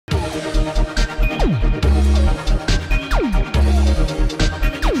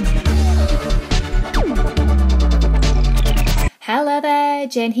Hello there,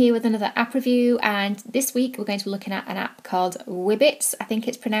 Jane here with another app review, and this week we're going to be looking at an app called Wibbitz, I think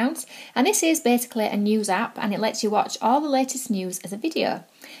it's pronounced, and this is basically a news app and it lets you watch all the latest news as a video.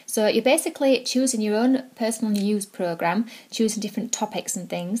 So you're basically choosing your own personal news programme, choosing different topics and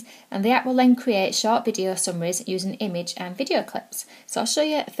things, and the app will then create short video summaries using image and video clips. So I'll show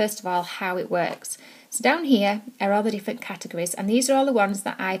you first of all how it works. So down here are all the different categories, and these are all the ones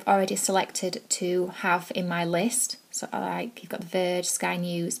that I've already selected to have in my list. So like you've got The Verge, Sky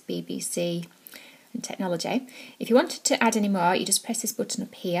News, BBC and Technology. If you wanted to add any more, you just press this button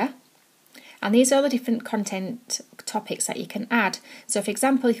up here. And these are all the different content topics that you can add. So for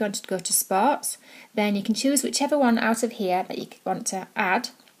example, if you wanted to go to sports, then you can choose whichever one out of here that you want to add.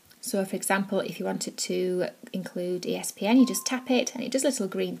 So for example, if you wanted to include ESPN, you just tap it and it does a little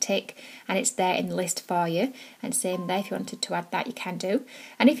green tick and it's there in the list for you. And same there, if you wanted to add that, you can do.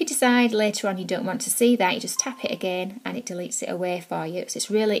 And if you decide later on you don't want to see that, you just tap it again and it deletes it away for you. So it's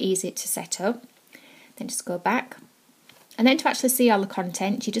really easy to set up. Then just go back. And then to actually see all the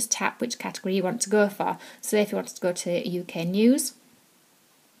content, you just tap which category you want to go for. So if you wanted to go to UK News,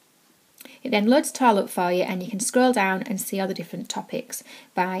 it then loads it all up for you and you can scroll down and see all the different topics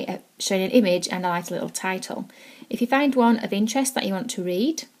by showing an image and a little title. If you find one of interest that you want to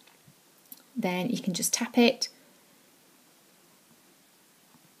read, then you can just tap it,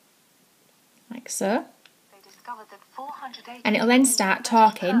 like so. And it'll then start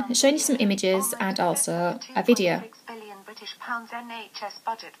talking, showing you some images and also a video. NHS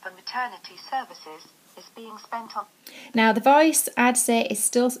budget for maternity services is being spent on. Now the voice, I'd say, it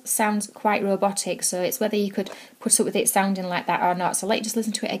still sounds quite robotic, so it's whether you could put up with it sounding like that or not. So let you just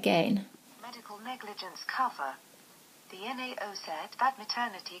listen to it again. Medical negligence cover. The NAO said that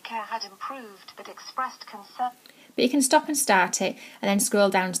maternity care had improved but expressed concern. But you can stop and start it and then scroll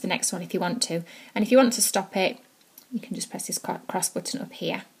down to the next one if you want to. And if you want to stop it, you can just press this cross button up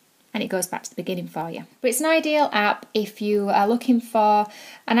here and it goes back to the beginning for you. But it's an ideal app if you are looking for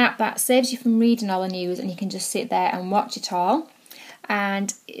an app that saves you from reading all the news and you can just sit there and watch it all.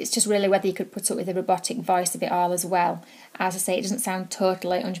 And it's just really whether you could put up with the robotic voice of it all as well. As I say, it doesn't sound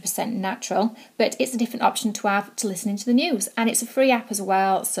totally 100% natural, but it's a different option to have to listening to the news. And it's a free app as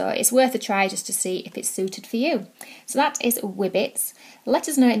well, so it's worth a try just to see if it's suited for you. So that is Wibbitz. Let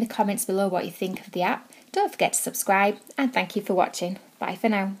us know in the comments below what you think of the app. Don't forget to subscribe, and thank you for watching. Bye for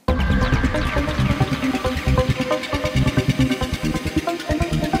now.